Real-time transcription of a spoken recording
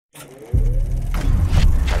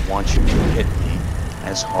I want you to hit me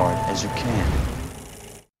as hard as you can.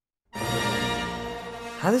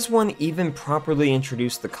 How does one even properly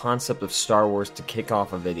introduce the concept of Star Wars to kick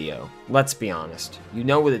off a video? Let's be honest, you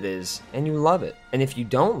know what it is, and you love it. And if you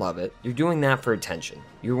don't love it, you're doing that for attention.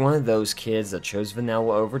 You're one of those kids that chose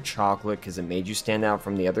vanilla over chocolate because it made you stand out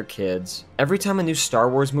from the other kids. Every time a new Star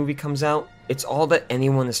Wars movie comes out, it's all that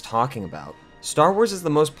anyone is talking about. Star Wars is the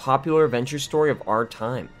most popular adventure story of our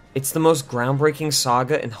time. It's the most groundbreaking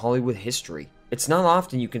saga in Hollywood history. It's not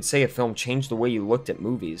often you can say a film changed the way you looked at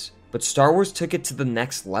movies, but Star Wars took it to the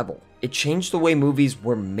next level. It changed the way movies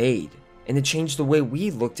were made, and it changed the way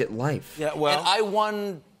we looked at life. Yeah, well, and I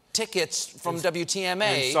won tickets from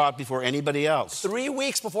WTMA. You saw it before anybody else. 3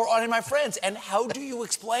 weeks before all of my friends. And how do you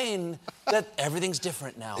explain that everything's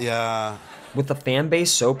different now? Yeah. With the fan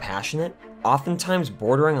base so passionate, oftentimes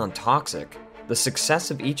bordering on toxic, the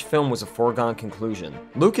success of each film was a foregone conclusion.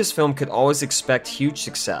 Lucasfilm could always expect huge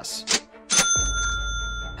success.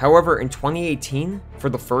 However, in 2018, for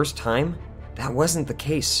the first time, that wasn't the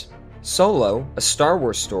case. Solo, a Star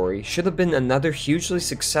Wars story, should have been another hugely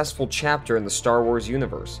successful chapter in the Star Wars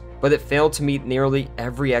universe, but it failed to meet nearly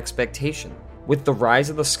every expectation. With the rise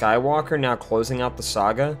of the Skywalker now closing out the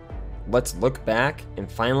saga, let's look back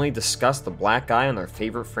and finally discuss the black guy on our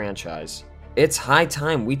favorite franchise. It's high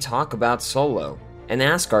time we talk about Solo, and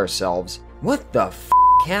ask ourselves, what the f***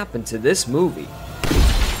 happened to this movie?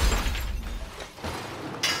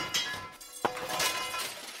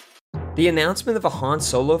 The announcement of a Han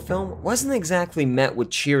Solo film wasn't exactly met with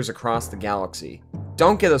cheers across the galaxy.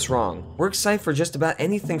 Don't get us wrong, we're excited for just about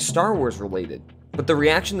anything Star Wars related, but the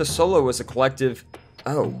reaction to Solo was a collective,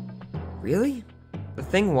 oh, really? The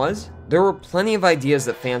thing was, there were plenty of ideas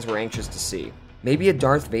that fans were anxious to see. Maybe a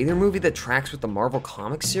Darth Vader movie that tracks with the Marvel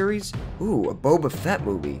Comics series? Ooh, a Boba Fett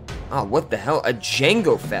movie. Ah, what the hell, a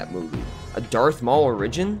Jango Fett movie? A Darth Maul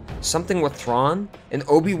origin? Something with Thrawn? An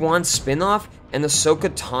Obi-Wan spin-off? An Ahsoka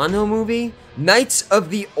Tano movie? Knights of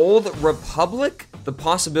the Old Republic? The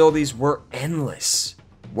possibilities were endless.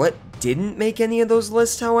 What didn't make any of those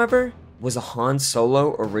lists, however, was a Han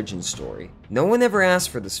Solo origin story. No one ever asked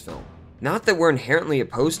for this film. Not that we're inherently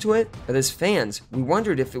opposed to it, but as fans, we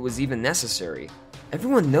wondered if it was even necessary.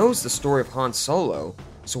 Everyone knows the story of Han Solo,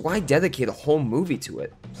 so why dedicate a whole movie to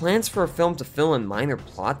it? Plans for a film to fill in minor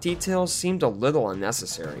plot details seemed a little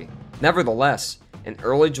unnecessary. Nevertheless, in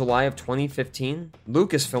early July of 2015,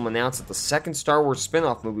 Lucasfilm announced that the second Star Wars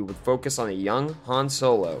spin-off movie would focus on a young Han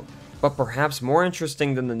Solo. But perhaps more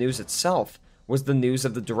interesting than the news itself was the news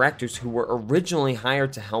of the directors who were originally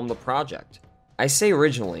hired to helm the project. I say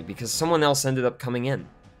originally because someone else ended up coming in.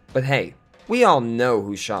 But hey, we all know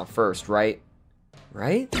who shot first, right?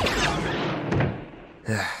 Right?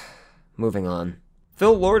 Moving on.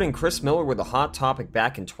 Phil Lord and Chris Miller were the hot topic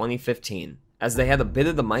back in 2015, as they had a bit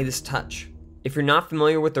of the Midas touch. If you're not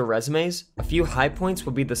familiar with their resumes, a few high points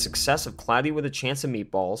would be the success of Cloudy with a Chance of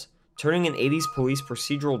Meatballs, turning an 80s police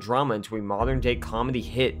procedural drama into a modern-day comedy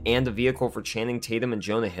hit and a vehicle for Channing Tatum and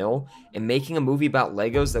Jonah Hill, and making a movie about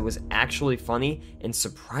Legos that was actually funny and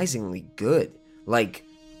surprisingly good. Like,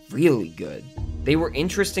 really good. They were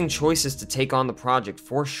interesting choices to take on the project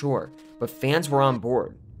for sure, but fans were on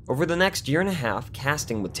board. Over the next year and a half,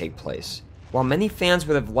 casting would take place. While many fans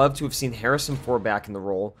would have loved to have seen Harrison Ford back in the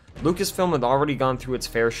role, Lucasfilm had already gone through its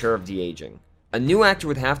fair share of de-aging. A new actor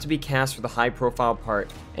would have to be cast for the high-profile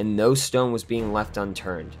part, and no stone was being left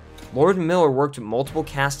unturned. Lord and Miller worked with multiple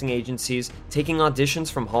casting agencies, taking auditions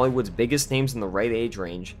from Hollywood's biggest names in the right age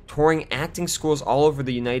range, touring acting schools all over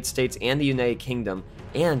the United States and the United Kingdom,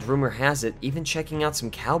 and, rumor has it, even checking out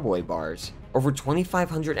some cowboy bars. Over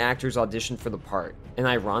 2,500 actors auditioned for the part, and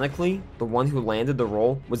ironically, the one who landed the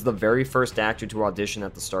role was the very first actor to audition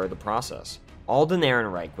at the start of the process. Alden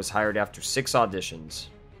Ehrenreich was hired after 6 auditions.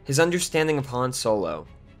 His understanding of Han Solo,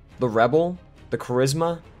 the rebel, the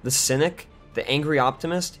charisma, the cynic, the angry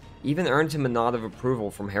optimist, even earned him a nod of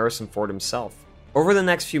approval from Harrison Ford himself. Over the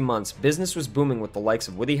next few months, business was booming with the likes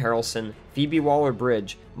of Woody Harrelson, Phoebe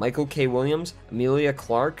Waller-Bridge, Michael K. Williams, Emilia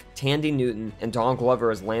Clarke, Tandy Newton, and Donald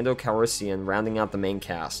Glover as Lando Calrissian rounding out the main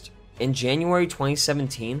cast. In January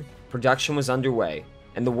 2017, production was underway,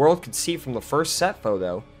 and the world could see from the first set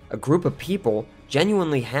photo a group of people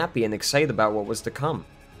genuinely happy and excited about what was to come.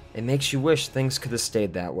 It makes you wish things could have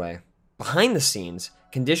stayed that way. Behind the scenes,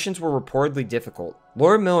 conditions were reportedly difficult.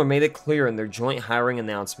 Lord and Miller made it clear in their joint hiring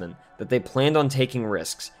announcement that they planned on taking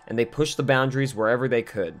risks, and they pushed the boundaries wherever they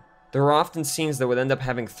could. There were often scenes that would end up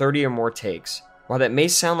having 30 or more takes. While that may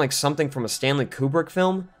sound like something from a Stanley Kubrick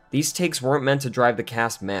film, these takes weren't meant to drive the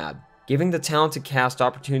cast mad, giving the talented cast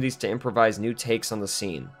opportunities to improvise new takes on the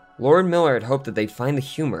scene. Lord and Miller had hoped that they'd find the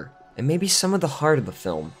humor, and maybe some of the heart of the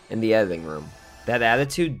film in the editing room. That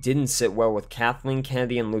attitude didn't sit well with Kathleen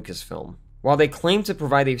Kennedy and Lucasfilm. While they claim to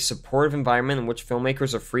provide a supportive environment in which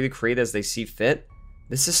filmmakers are free to create as they see fit,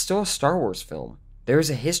 this is still a Star Wars film. There is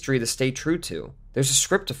a history to stay true to. There's a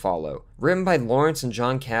script to follow, written by Lawrence and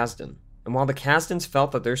John Kasdan. And while the Kasdans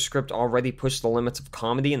felt that their script already pushed the limits of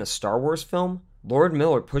comedy in a Star Wars film, Lord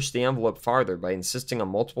Miller pushed the envelope farther by insisting on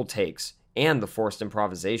multiple takes and the forced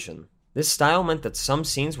improvisation. This style meant that some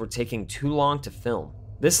scenes were taking too long to film.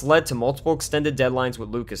 This led to multiple extended deadlines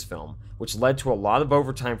with Lucasfilm, which led to a lot of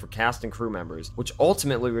overtime for cast and crew members, which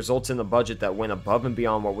ultimately results in a budget that went above and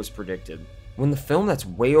beyond what was predicted. When the film that's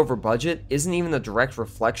way over budget isn't even a direct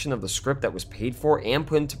reflection of the script that was paid for and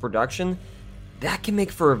put into production, that can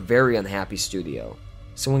make for a very unhappy studio.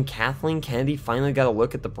 So when Kathleen Kennedy finally got a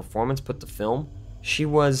look at the performance put to film, she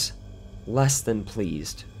was less than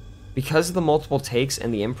pleased. Because of the multiple takes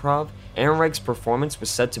and the improv, Ehrenreich's performance was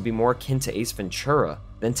said to be more akin to Ace Ventura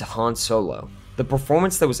than to Han Solo. The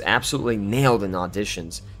performance that was absolutely nailed in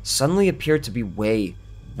auditions suddenly appeared to be way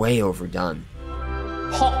overdone.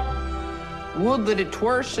 Would that it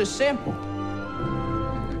were so simple.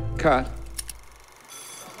 Cut.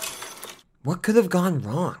 What could have gone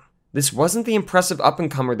wrong? This wasn't the impressive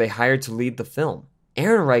up-and-comer they hired to lead the film.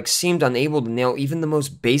 Ehrenreich seemed unable to nail even the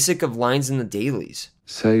most basic of lines in the dailies.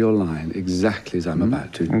 Say your line exactly as I'm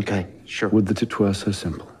about to. Okay, sure. Would that it were so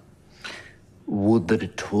simple. Would that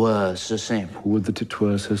it were so simple. Would that it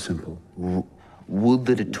were so simple. Would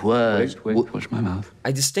that it was. Wait, watch my mouth.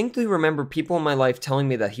 I distinctly remember people in my life telling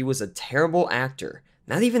me that he was a terrible actor,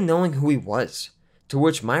 not even knowing who he was. To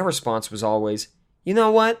which my response was always, you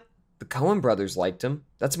know what? The Coen brothers liked him.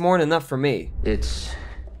 That's more than enough for me. It's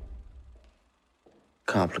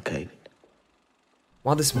complicated.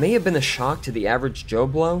 While this may have been a shock to the average Joe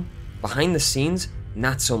Blow, behind the scenes,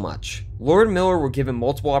 not so much. Lord and Miller were given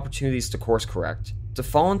multiple opportunities to course correct, to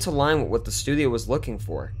fall into line with what the studio was looking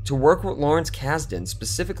for, to work with Lawrence Kasdan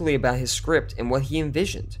specifically about his script and what he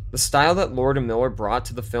envisioned. The style that Lord and Miller brought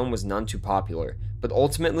to the film was none too popular, but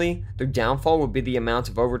ultimately, their downfall would be the amount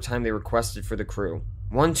of overtime they requested for the crew.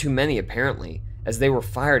 One too many, apparently, as they were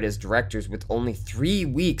fired as directors with only 3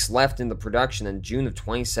 weeks left in the production in June of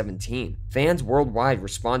 2017. Fans worldwide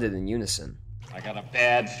responded in unison. I got a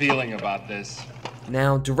bad feeling about this.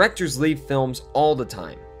 Now, directors leave films all the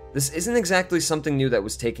time. This isn't exactly something new that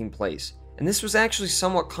was taking place, and this was actually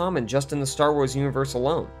somewhat common just in the Star Wars universe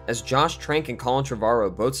alone, as Josh Trank and Colin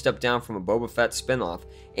Trevorrow both stepped down from a Boba Fett spin-off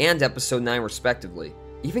and Episode 9 respectively.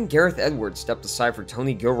 Even Gareth Edwards stepped aside for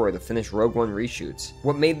Tony Gilroy to finish Rogue One reshoots.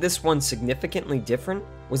 What made this one significantly different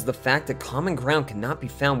was the fact that common ground could not be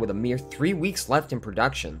found with a mere 3 weeks left in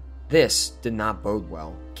production. This did not bode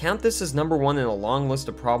well. Count this as number one in a long list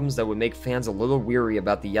of problems that would make fans a little weary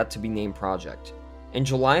about the yet-to-be-named project. In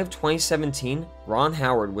July of 2017, Ron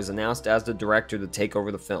Howard was announced as the director to take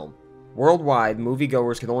over the film. Worldwide,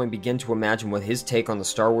 moviegoers could only begin to imagine what his take on the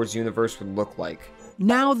Star Wars universe would look like.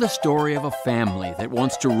 Now the story of a family that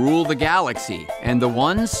wants to rule the galaxy, and the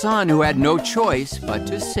one son who had no choice but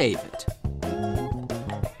to save it.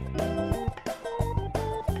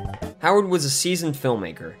 Howard was a seasoned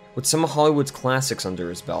filmmaker, with some of Hollywood's classics under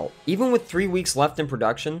his belt. Even with 3 weeks left in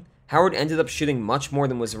production, Howard ended up shooting much more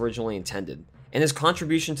than was originally intended, and his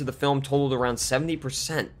contribution to the film totaled around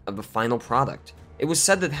 70% of the final product. It was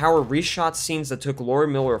said that Howard reshot scenes that took Lord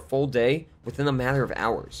Miller a full day within a matter of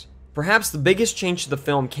hours. Perhaps the biggest change to the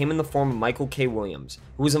film came in the form of Michael K. Williams,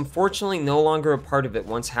 who was unfortunately no longer a part of it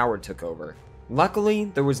once Howard took over. Luckily,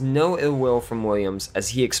 there was no ill will from Williams, as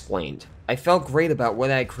he explained. I felt great about what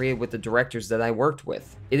I had created with the directors that I worked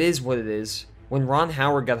with. It is what it is. When Ron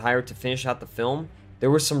Howard got hired to finish out the film,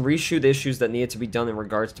 there were some reshoot issues that needed to be done in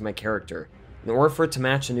regards to my character, in order for it to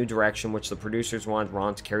match the new direction which the producers wanted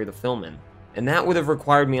Ron to carry the film in. And that would have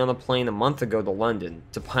required me on a plane a month ago to London,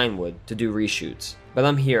 to Pinewood, to do reshoots. But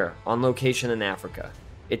I'm here, on location in Africa.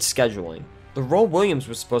 It's scheduling. The role Williams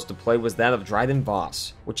was supposed to play was that of Dryden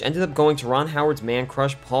Voss, which ended up going to Ron Howard's man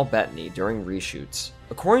crush Paul Bettany during reshoots.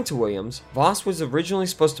 According to Williams, Voss was originally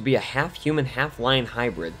supposed to be a half-human, half-lion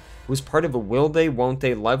hybrid who was part of a will-they,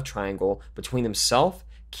 won't-they love triangle between himself,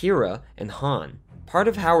 Kira, and Han. Part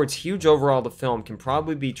of Howard's huge overhaul of the film can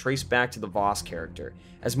probably be traced back to the Voss character,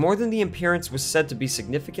 as more than the appearance was said to be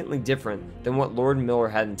significantly different than what Lord Miller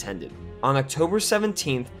had intended. On October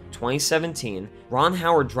 17th, 2017, Ron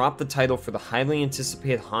Howard dropped the title for the highly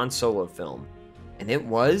anticipated Han Solo film, and it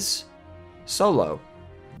was Solo.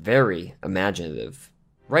 Very imaginative.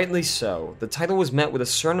 Rightly so, the title was met with a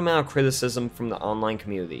certain amount of criticism from the online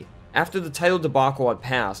community. After the title debacle had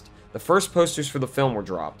passed, the first posters for the film were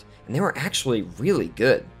dropped, and they were actually really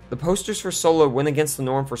good. The posters for Solo went against the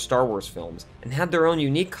norm for Star Wars films and had their own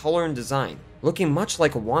unique color and design, looking much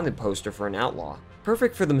like a wanted poster for an outlaw,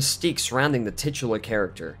 perfect for the mystique surrounding the titular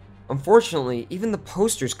character. Unfortunately, even the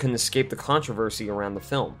posters couldn't escape the controversy around the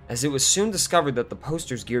film, as it was soon discovered that the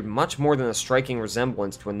posters geared much more than a striking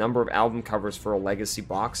resemblance to a number of album covers for a legacy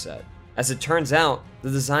box set. As it turns out,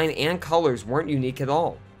 the design and colors weren't unique at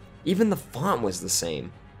all. Even the font was the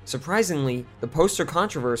same. Surprisingly, the poster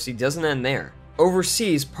controversy doesn't end there.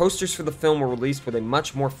 Overseas, posters for the film were released with a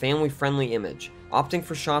much more family-friendly image, opting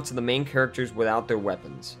for shots of the main characters without their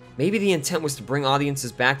weapons. Maybe the intent was to bring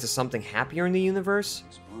audiences back to something happier in the universe?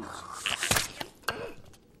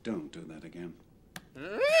 Don't do that again.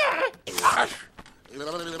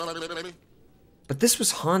 But this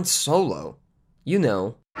was Han Solo. You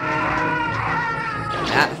know.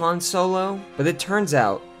 That Han Solo? But it turns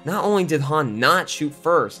out, not only did Han not shoot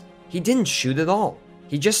first, he didn't shoot at all.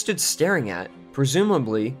 He just stood staring at,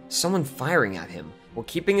 presumably, someone firing at him, while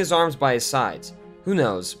keeping his arms by his sides. Who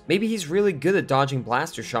knows, maybe he's really good at dodging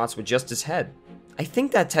blaster shots with just his head. I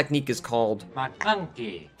think that technique is called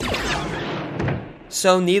McClunky.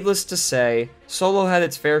 So, needless to say, Solo had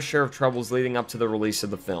its fair share of troubles leading up to the release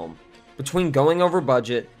of the film. Between going over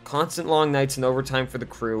budget, constant long nights and overtime for the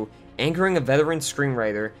crew, angering a veteran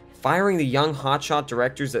screenwriter, firing the young hotshot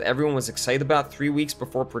directors that everyone was excited about 3 weeks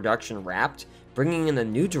before production wrapped, bringing in a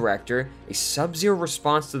new director, a sub-zero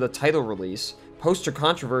response to the title release, poster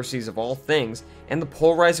controversies of all things, and the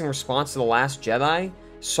polarizing response to The Last Jedi,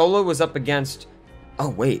 Solo was up against... Oh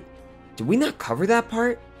wait, did we not cover that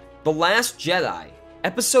part? The Last Jedi,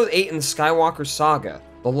 Episode 8 in the Skywalker Saga,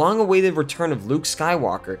 the long-awaited return of Luke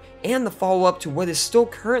Skywalker, and the follow-up to what is still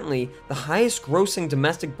currently the highest-grossing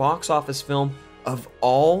domestic box office film of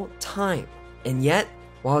all time. And yet,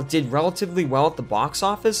 while it did relatively well at the box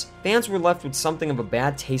office, fans were left with something of a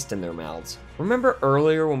bad taste in their mouths. Remember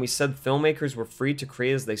earlier when we said filmmakers were free to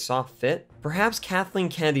create as they saw fit? Perhaps Kathleen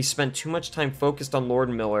Kennedy spent too much time focused on Lord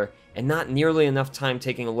Miller and not nearly enough time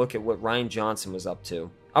taking a look at what Rian Johnson was up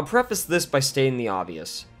to. I'll preface this by stating the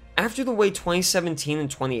obvious. After the way 2017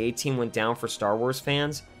 and 2018 went down for Star Wars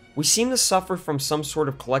fans, we seem to suffer from some sort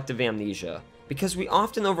of collective amnesia, because we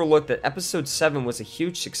often overlook that Episode 7 was a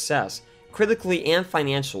huge success, critically and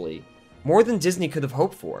financially, more than Disney could have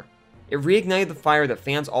hoped for. It reignited the fire that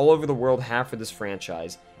fans all over the world have for this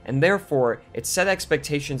franchise, and therefore, it set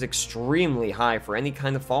expectations extremely high for any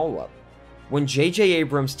kind of follow-up. When J.J.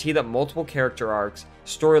 Abrams teed up multiple character arcs,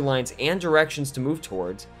 storylines, and directions to move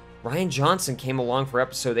towards, Rian Johnson came along for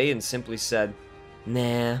Episode 8 and simply said,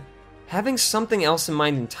 nah. Having something else in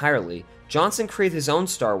mind entirely, Johnson created his own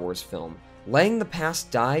Star Wars film, letting the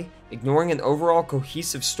past die, ignoring an overall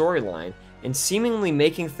cohesive storyline, and seemingly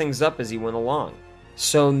making things up as he went along.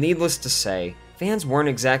 So, needless to say, fans weren't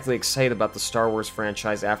exactly excited about the Star Wars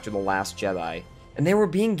franchise after The Last Jedi, and they were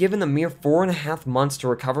being given a mere 4.5 months to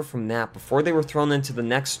recover from that before they were thrown into the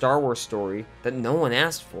next Star Wars story that no one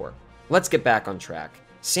asked for. Let's get back on track.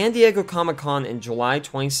 San Diego Comic-Con in July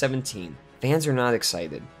 2017, fans are not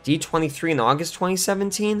excited. D23 in August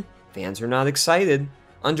 2017, fans are not excited.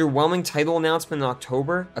 Underwhelming title announcement in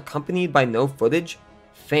October, accompanied by no footage,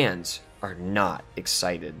 fans are not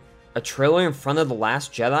excited. A trailer in front of The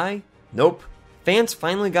Last Jedi? Nope. Fans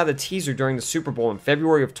finally got a teaser during the Super Bowl in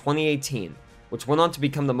February of 2018, which went on to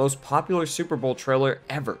become the most popular Super Bowl trailer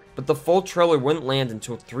ever, but the full trailer wouldn't land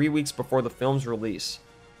until 3 weeks before the film's release.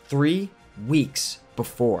 3 weeks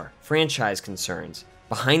before. Franchise concerns,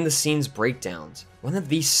 behind-the-scenes breakdowns, one of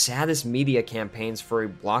the saddest media campaigns for a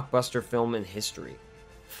blockbuster film in history.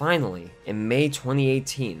 Finally, in May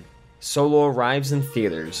 2018, Solo arrives in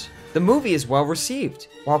theaters. The movie is well received.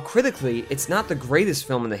 While critically, it's not the greatest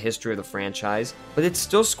film in the history of the franchise, but it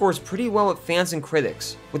still scores pretty well with fans and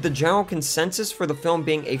critics, with the general consensus for the film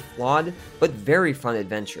being a flawed but very fun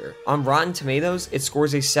adventure. On Rotten Tomatoes, it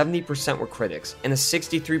scores a 70% with critics and a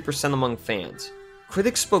 63% among fans.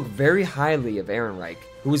 Critics spoke very highly of Ehrenreich,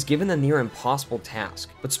 who was given a near impossible task,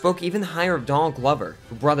 but spoke even higher of Donald Glover,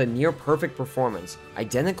 who brought a near perfect performance,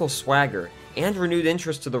 identical swagger, and renewed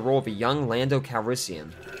interest to the role of a young Lando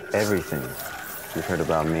Calrissian. Everything you've heard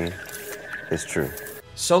about me is true.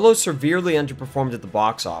 Solo severely underperformed at the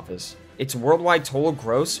box office. Its worldwide total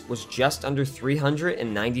gross was just under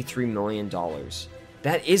 $393 million.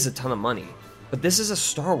 That is a ton of money, but this is a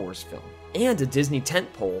Star Wars film, and a Disney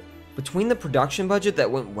tentpole. Between the production budget that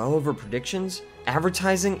went well over predictions,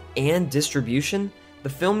 advertising, and distribution, the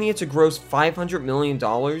film needed to gross $500 million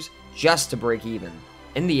just to break even.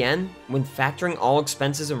 In the end, when factoring all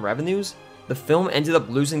expenses and revenues, the film ended up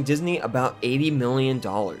losing Disney about $80 million.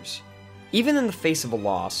 Even in the face of a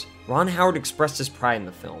loss, Ron Howard expressed his pride in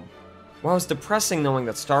the film. While it was depressing knowing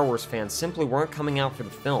that Star Wars fans simply weren't coming out for the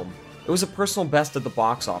film, it was a personal best at the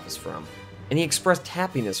box office for him, and he expressed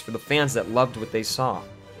happiness for the fans that loved what they saw.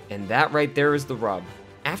 And that right there is the rub.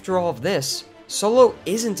 After all of this, Solo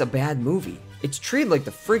isn't a bad movie. It's treated like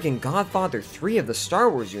the friggin' Godfather 3 of the Star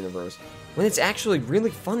Wars universe, when it's actually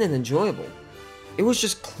really fun and enjoyable. It was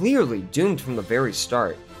just clearly doomed from the very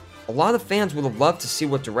start. A lot of fans would have loved to see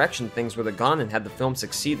what direction things would have gone and had the film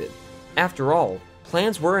succeeded. After all,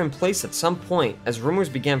 plans were in place at some point as rumors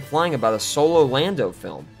began flying about a Solo Lando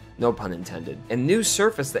film, no pun intended, and news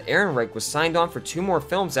surfaced that Ehrenreich was signed on for 2 more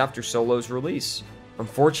films after Solo's release.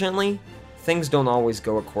 Unfortunately, things don't always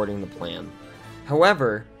go according to plan.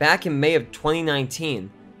 However, back in May of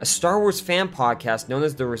 2019, a Star Wars fan podcast known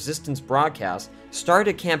as the Resistance Broadcast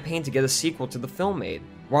started a campaign to get a sequel to the film made.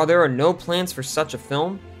 While there are no plans for such a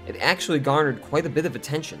film, it actually garnered quite a bit of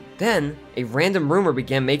attention. Then, a random rumor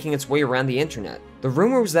began making its way around the internet. The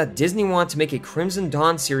rumor was that Disney wanted to make a Crimson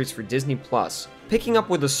Dawn series for Disney+, picking up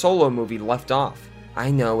where the Solo movie left off. I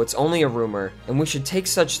know, it's only a rumor, and we should take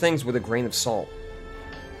such things with a grain of salt.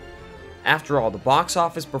 After all, the box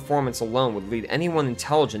office performance alone would lead anyone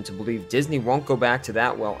intelligent to believe Disney won't go back to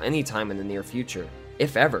that well anytime in the near future,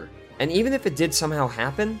 if ever. And even if it did somehow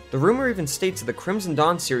happen, the rumor even states that the Crimson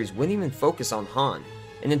Dawn series wouldn't even focus on Han,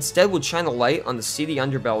 and instead would shine a light on the seedy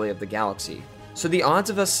underbelly of the galaxy. So the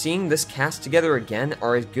odds of us seeing this cast together again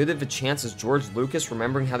are as good of a chance as George Lucas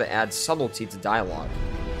remembering how to add subtlety to dialogue.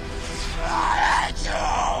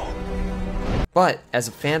 But, as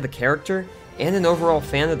a fan of the character, and an overall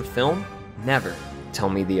fan of the film, never tell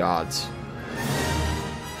me the odds.